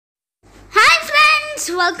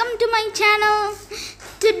friends, welcome to my channel.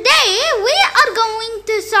 Today we are going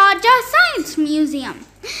to Sharjah Science Museum.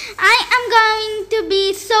 I am going to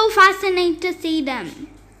be so fascinated to see them.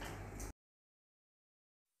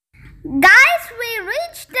 Guys, we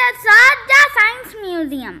reached the Sharjah Science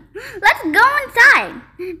Museum. Let's go inside.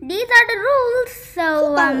 These are the rules,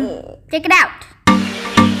 so check it out.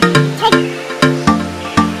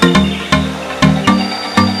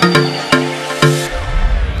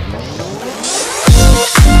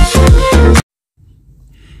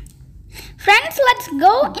 Friends, let's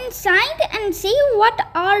go inside and see what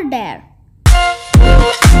are there.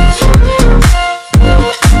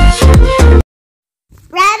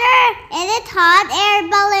 Brother, is it hot air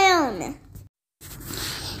balloon?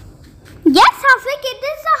 Yes, Hafiz, it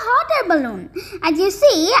is a hot air balloon. As you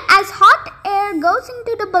see, as hot air goes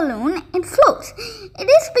into the balloon, it floats. It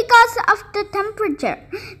is because of the temperature.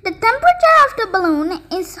 The temperature of the balloon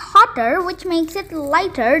is hotter, which makes it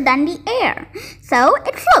lighter than the air. So,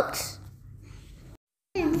 it floats.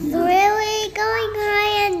 It's really going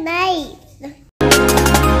high and nice.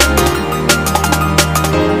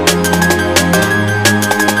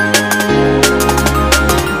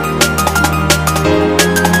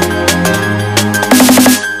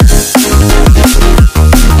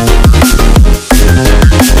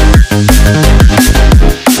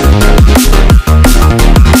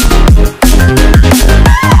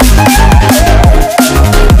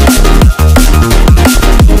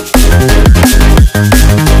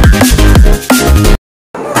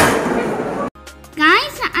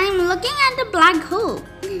 Black hole.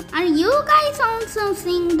 Are you guys also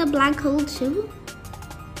seeing the black hole too?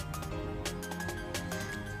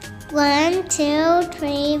 1, 2,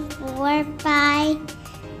 3, 4, 5.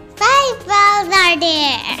 5 balls are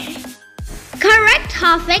there. Correct,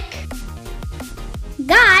 Hafiz.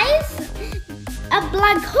 Guys, a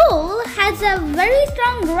black hole has a very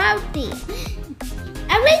strong gravity.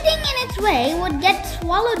 Everything in its way would get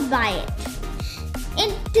swallowed by it.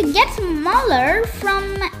 It gets smaller from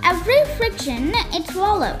every friction it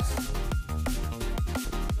swallows.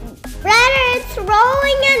 Brother, it's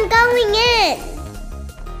rolling and going in.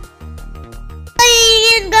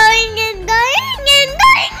 Going in.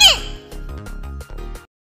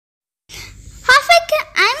 Hafiz,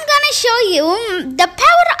 I'm gonna show you the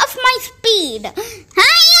power of my speed.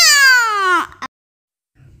 Hiya!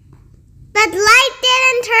 But light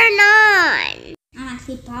didn't turn on.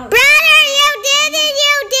 Brother,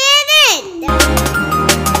 you did it!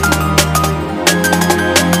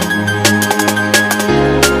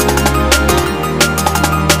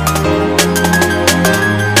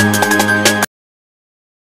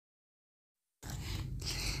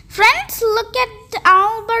 Friends, look at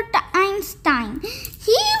Albert Einstein.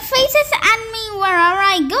 He faces at me wherever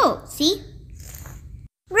I go. See?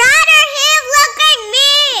 Brother, he's looking at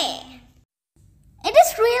me. It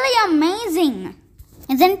is really amazing,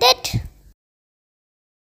 isn't it?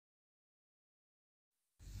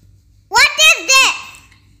 What is this?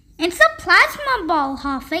 It's a plasma ball,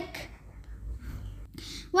 Hafiz.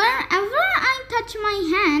 Wherever I touch my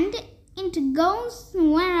hand, it goes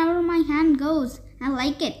wherever my hand goes. I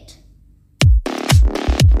like it.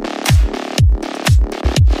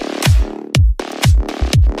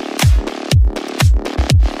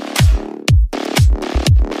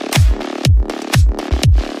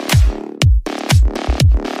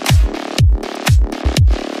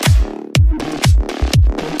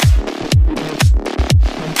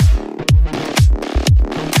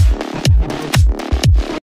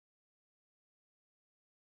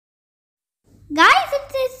 Guys,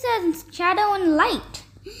 it is a shadow and light.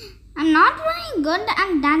 I'm not very good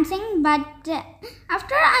at dancing, but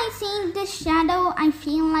after I see this shadow, I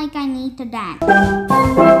feel like I need to dance.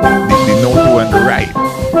 The note on the right.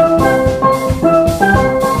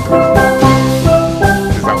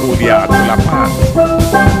 This is a whole yard full of plants.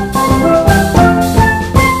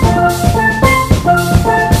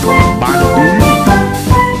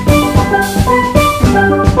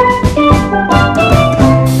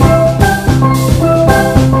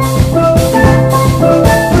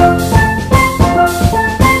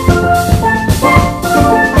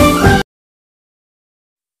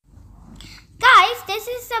 This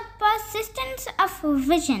is the persistence of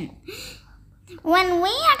vision. When we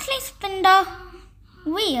actually spin the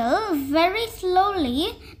wheel very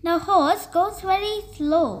slowly, the horse goes very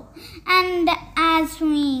slow. And as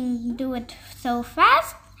we do it so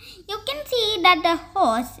fast, you can see that the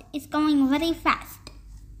horse is going very fast.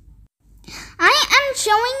 I am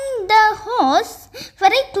showing the horse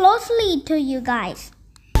very closely to you guys.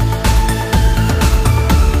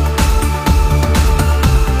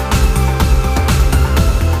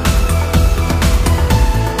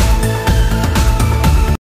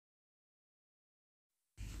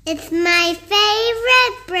 It's my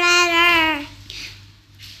favorite, brother.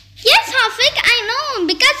 Yes, Hafiz, I know,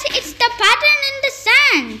 because it's the pattern in the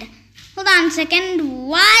sand. Hold on a second.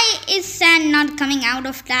 Why is sand not coming out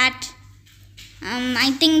of that?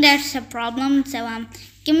 I think there's a problem. So,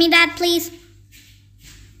 give me that, please.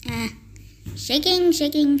 Shaking.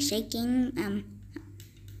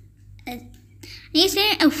 You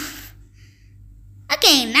see? Oof.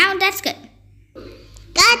 Okay, now that's good.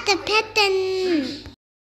 Got the pattern.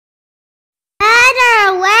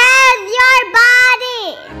 Brother, where's your body?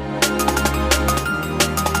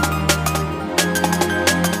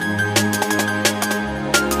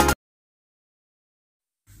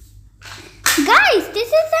 Guys, this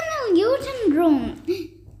is an illusion room.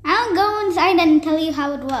 I'll go inside and tell you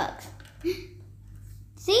how it works.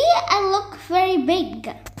 See, I look very big.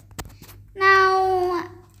 Now,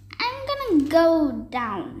 I'm gonna go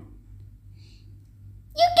down.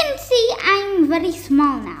 You can see I'm very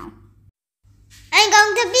small now. I'm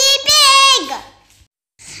going to be big.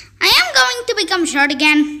 I am going to become short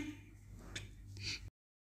again.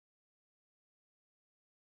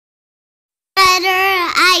 Brother,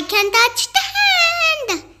 I can touch the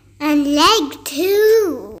hand and leg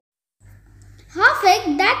too.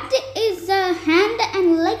 Hafiz, that is a hand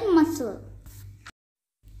and leg muscle.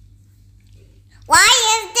 Why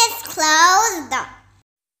is this closed?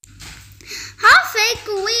 Hafiz,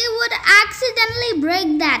 we would accidentally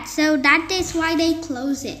break that, so that is why they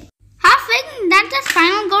close it. Hafiz, that's a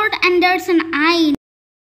spinal cord and there's an eye.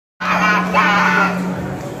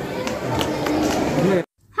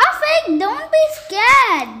 Hafiz, don't be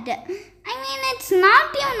scared. I mean, it's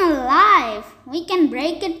not even alive. We can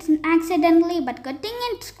break it accidentally, but good thing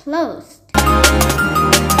it's closed.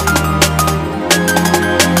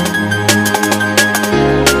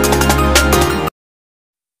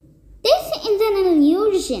 This is an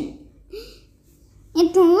illusion.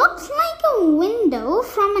 It looks like a window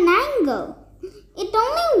from an angle. It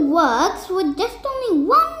only works with just only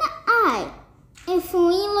one eye. If we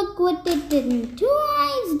look with it in two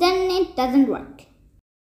eyes, then it doesn't work.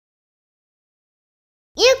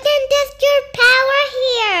 You can test your power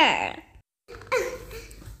here.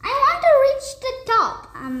 I want to reach the top.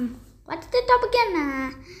 What's the top again?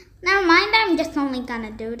 Never mind, I'm just only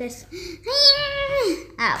gonna do this.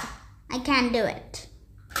 Oh, I can't do it.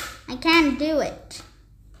 I can't do it.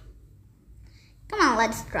 Come on,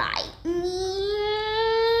 let's try.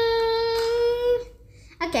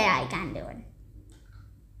 Okay, I can't do it.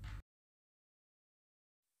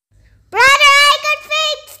 Brother, I can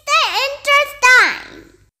fix the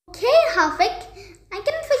intestine. Okay, Hafiz, I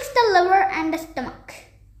can fix the liver and the stomach.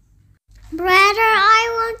 Brother, I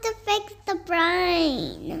want to fix the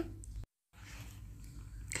brain.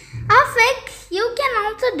 Hafiz, you can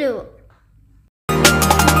also do it.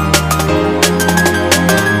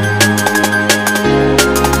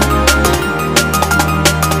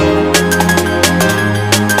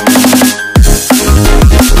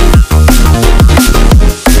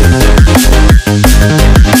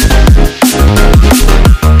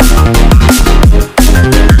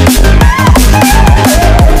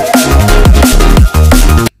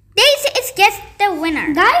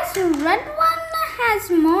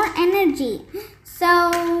 So,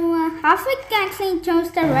 Hafiz actually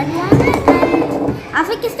chose the red one and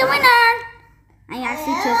Hafiz is the winner. I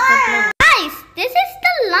actually chose the blue one. Guys, this is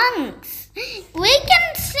the lungs. We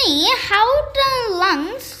can see how the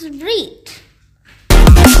lungs breathe.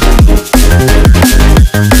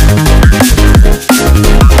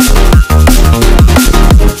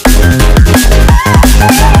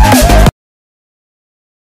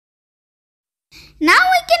 Now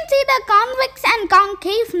we can see the convex and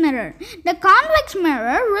concave mirror. The convex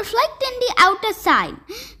mirror reflects in the outer side.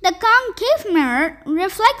 The concave mirror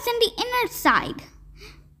reflects in the inner side.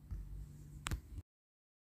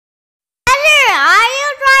 Mother, are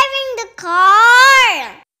you driving the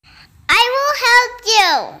car? I will help you.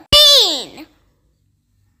 Green,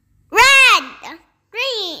 red,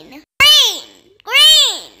 green, green,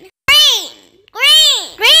 green, green, green,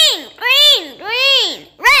 green, green, green,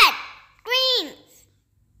 red, green.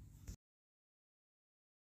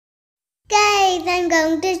 Guys, I'm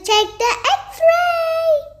going to check the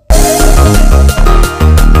X-ray.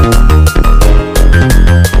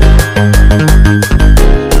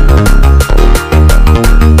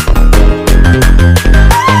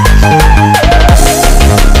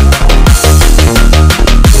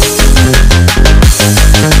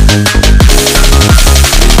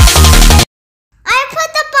 I put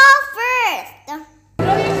the ball first.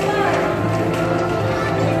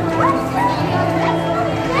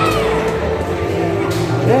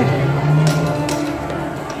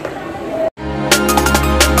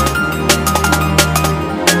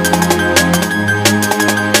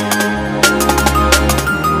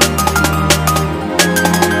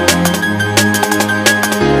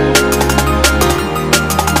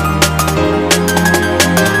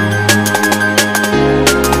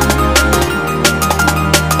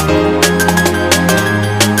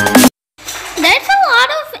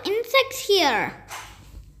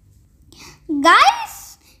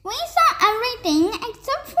 Guys, we saw everything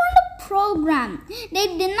except for the program.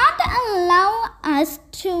 They did not allow us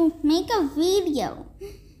to make a video.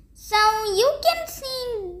 So you can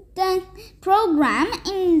see the program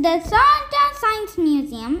in the Sharjah Science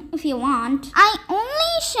Museum if you want. I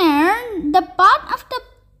only shared the part of the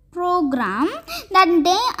program that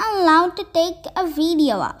they allowed to take a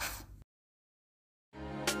video of.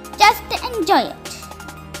 Just enjoy it.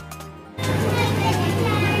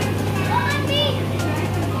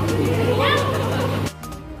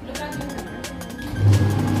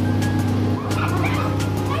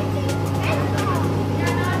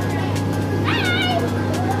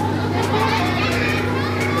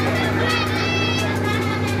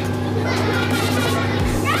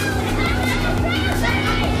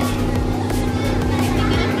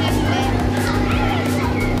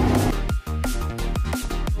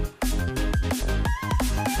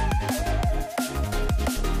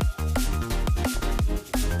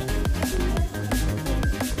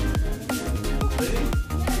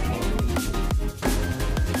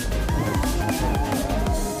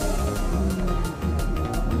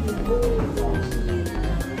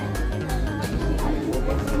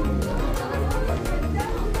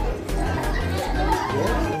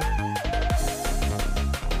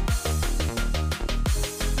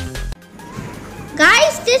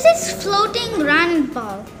 Guys, this is floating granite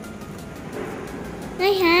ball.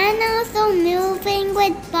 My hand also moving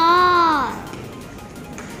with ball.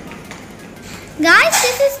 Guys,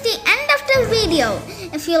 this is the end of the video.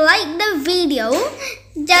 If you like the video,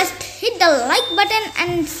 just hit the like button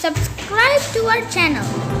and subscribe to our channel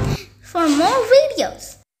for more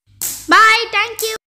videos. Bye, thank you.